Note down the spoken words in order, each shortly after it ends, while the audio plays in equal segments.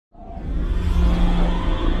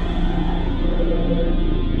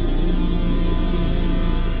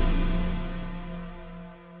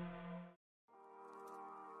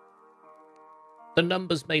The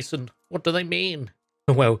numbers, Mason. What do they mean?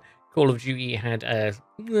 Well, Call of Duty had a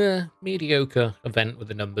mediocre event with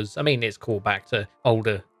the numbers. I mean, it's called back to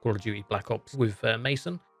older Call of Duty Black Ops with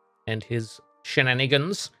Mason and his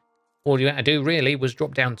shenanigans. All you had to do, really, was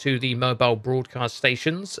drop down to the mobile broadcast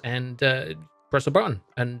stations and press a button,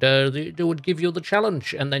 and it would give you the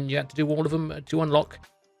challenge, and then you had to do all of them to unlock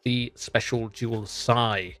the special dual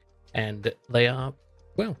SAI. And they are,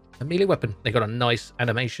 well, a melee weapon. They got a nice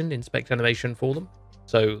animation, inspect animation for them.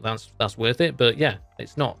 So that's worth it. But yeah,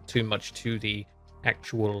 it's not too much to the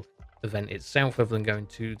actual event itself, other than going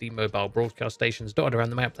to the mobile broadcast stations dotted around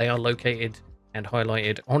the map. They are located and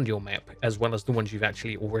highlighted on your map, as well as the ones you've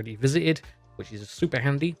actually already visited, which is super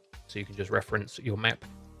handy. So you can just reference your map.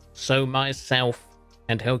 So myself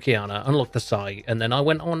and Helkiana unlocked the SAI, and then I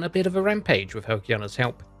went on a bit of a rampage with Helkiana's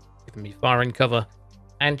help, giving me firing cover,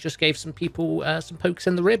 and just gave some people some pokes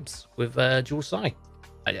in the ribs with dual SAI.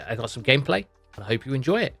 I got some gameplay, and I hope you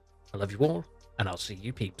enjoy it. I love you all, and I'll see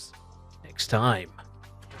you peeps next time.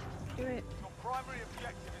 Do it.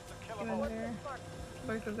 Go in there.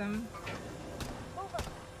 Both of them.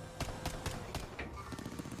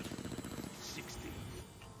 60.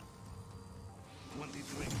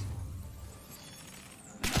 23.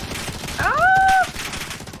 Oh!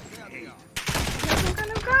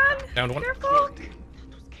 No gun. Down one. Careful.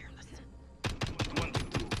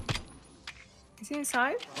 Is he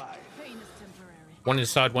inside? One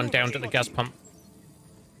inside, one down to the gas pump.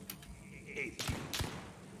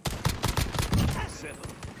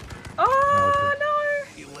 Oh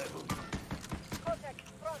no!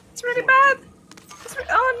 It's really bad.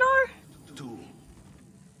 Oh no! 2.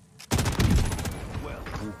 Well.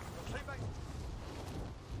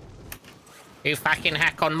 You fucking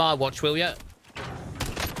hack on my watch, will ya?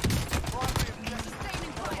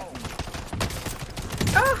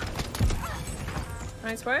 Oh!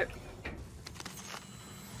 Nice work.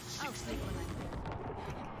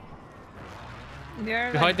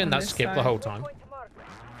 You're hiding that skip the whole time.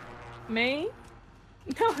 Me?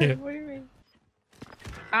 No, Yeah. What do you mean?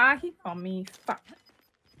 Ah, he got me. Fuck.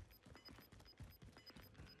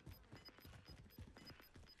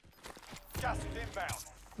 Just inbound.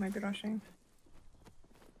 Might be rushing.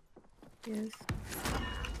 He is.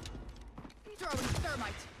 Throwing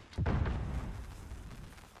thermite.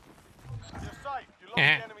 You're safe. You lost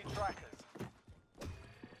Yeah. the enemy trackers.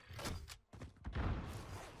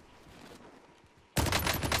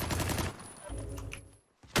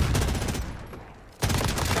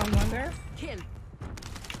 Someone there. Kill.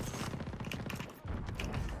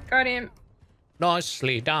 Got him.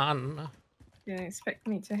 Nicely done. Didn't expect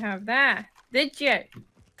me to have that, did you?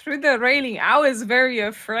 Through the railing, I was very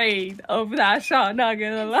afraid of that shot, not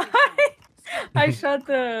gonna lie. I shot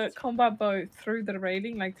the combat boat through the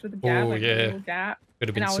railing, like through the gap, Oh, like yeah. the little gap. Could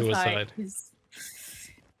have And been I was suicide. like,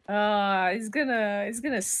 it's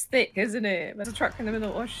gonna stick, isn't it? There's a truck in the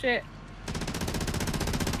middle. Oh shit.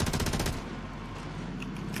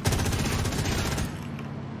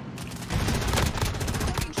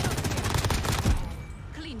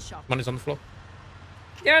 Clean shot. One is on the floor.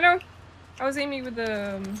 Yeah, I know. I was aiming with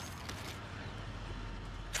the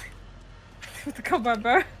with the combat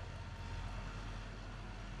bow.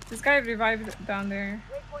 This guy revived down there.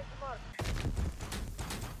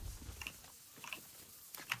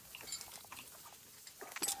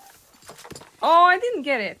 Oh, I didn't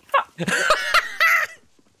get it. Fuck.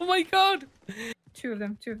 Oh my god. Two of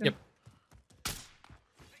them. Yep.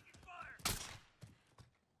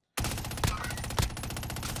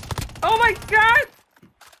 Oh my god!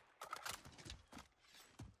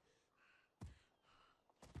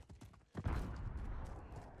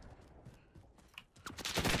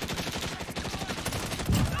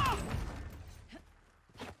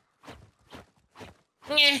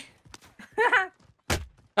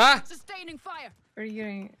 Ah! Sustaining fire. Where are you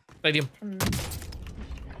getting Stadium. from?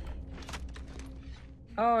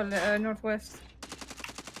 Oh, northwest.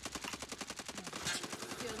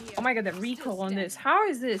 Still here. Oh my god, the recoil on this. How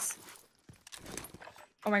is this?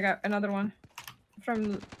 Oh my god, another one.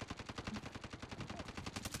 From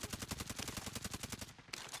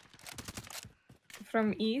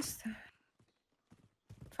east.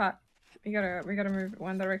 Fuck. We gotta move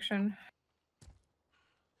one direction.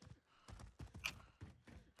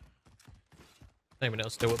 Anyone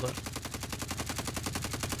else still with that?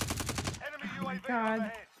 Enemy Oh my UAV God.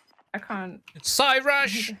 overhead. I can't. Psy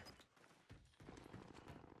rush!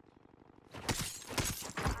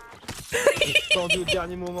 Tendu au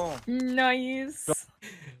dernier moment. Nice.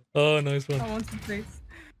 Oh, nice I one. want some plates.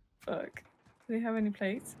 Fuck. Do they have any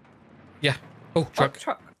plates? Yeah. Oh, truck. Oh,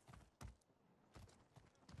 truck.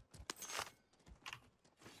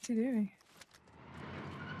 What's he doing?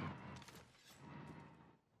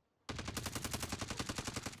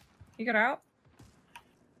 You got out?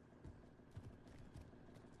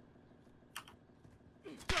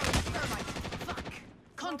 Thermite. Fuck.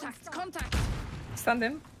 Contact. Contact. Stunned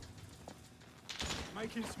him.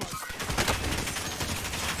 Making smoke.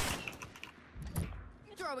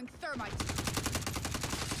 Throwing thermite.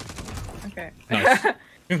 Okay.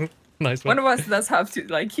 Nice. Nice One one. of us does have to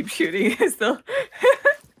like keep shooting still.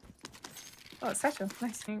 Oh, satchel.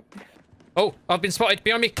 Nice. Oh, I've been spotted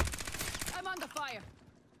behind me. I'm under fire.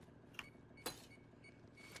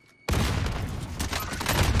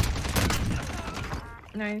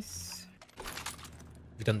 Nice.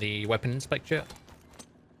 Have you done the weapon inspect yet?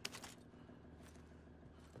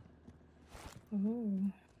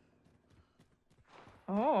 Ooh.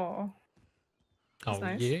 Oh. Oh,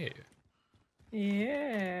 nice. yeah.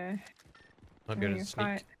 Yeah. Might be Having able to a sneak.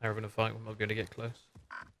 fight. They're having a fight. I'm not going to get close.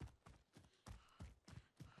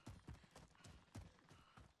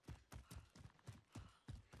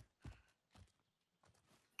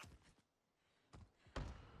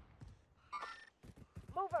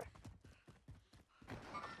 Mover.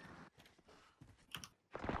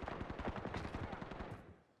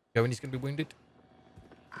 Going, he's going to be wounded.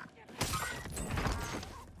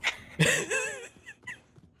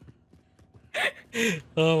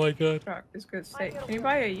 Oh my god. Truck is good state. Can you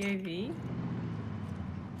buy a UAV?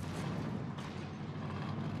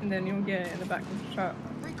 And then you'll get it in the back of the truck.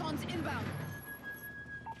 Recon's inbound.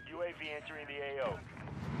 UAV entering the AO.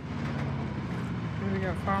 Here we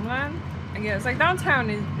go, farmland. I guess like downtown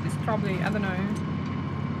is probably, I don't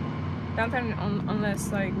know. Downtown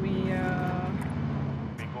unless like we Yeah,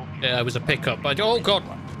 it was a pickup. Oh god.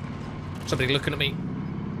 Somebody looking at me.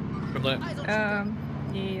 From there. Eyes on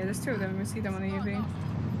yeah, there's two of them. We see them on the UAV.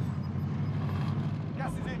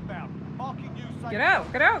 Gas is inbound. Marking new safe. Get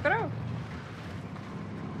out! Get out! Get out!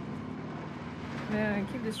 Yeah,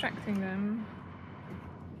 keep distracting them.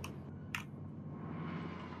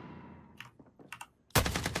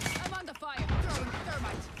 I'm under fire. Throwing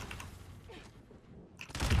thermite.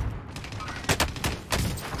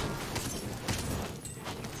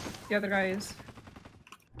 The other guy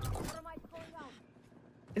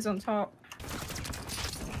is on top.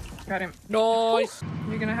 Got him. Nice.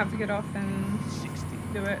 You're gonna have to get off and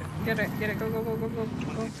do it. Get it. Get it. Go. Go. Go. Go. Go.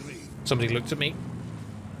 Go. Somebody looked at me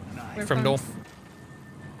Where from north.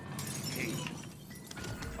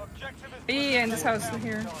 Objective is Yeah, in this house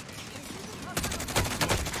here. Taking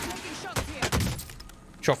shots here.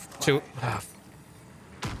 Choff two. Ah,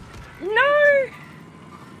 No!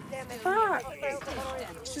 Fuck!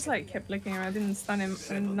 It's just like kept looking around. I didn't stun him.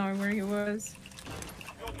 I didn't know where he was.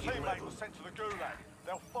 your teammate was sent to the gulag.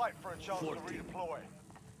 They'll fight for a chance to redeploy.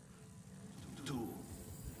 2,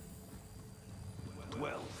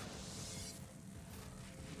 12,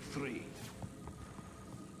 3,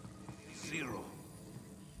 0.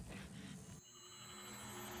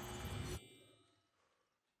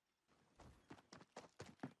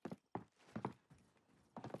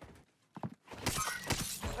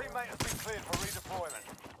 Teammate has been cleared for redeployment.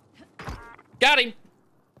 got him.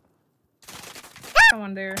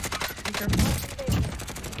 Someone there. Be careful.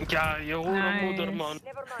 Ja, je hoort Nice. moeder, man.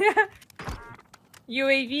 Never mind.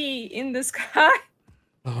 UAV in the sky.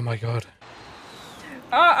 Oh my god.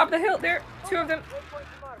 Oh, up the hill there. Two of them. Waypoint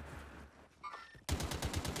marked.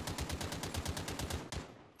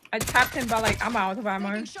 I tapped him, but like I'm out of ammo.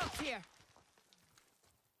 Taking shots here.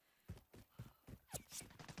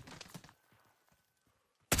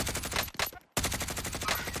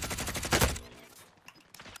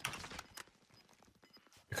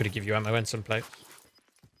 I could have given you ammo and some plates.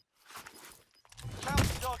 Counter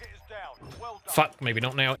target is down. Well done. Fuck, maybe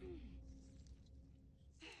not now.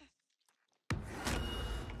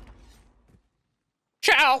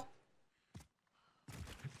 Ciao.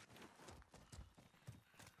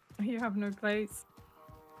 You have no plates.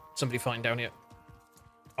 Somebody fighting down here.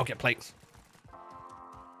 I'll get plates.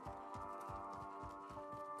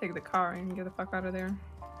 Take the car and get the fuck out of there.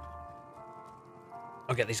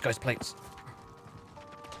 I'll get these guys plates.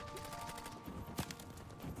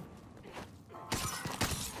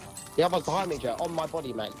 The other's behind me, Joe, on my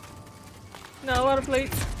body, mate. No, a lot of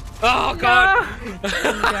plates. Oh god.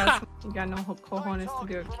 You got no cojones to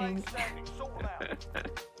do it, King. Standing, sort them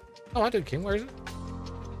out. Oh, I do, King. Where is it?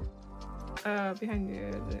 Behind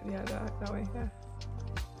you. Yeah, that way. Yeah.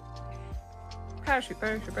 Parachute,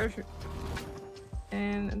 parachute, parachute.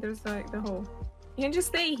 And there's like the hole. You can just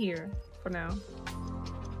stay here for now.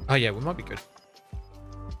 Oh yeah, we might be good.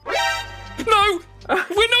 No,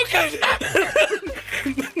 we're not good.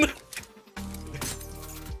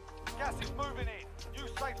 Gas is moving in. New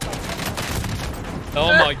safe zone.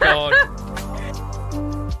 Oh my god.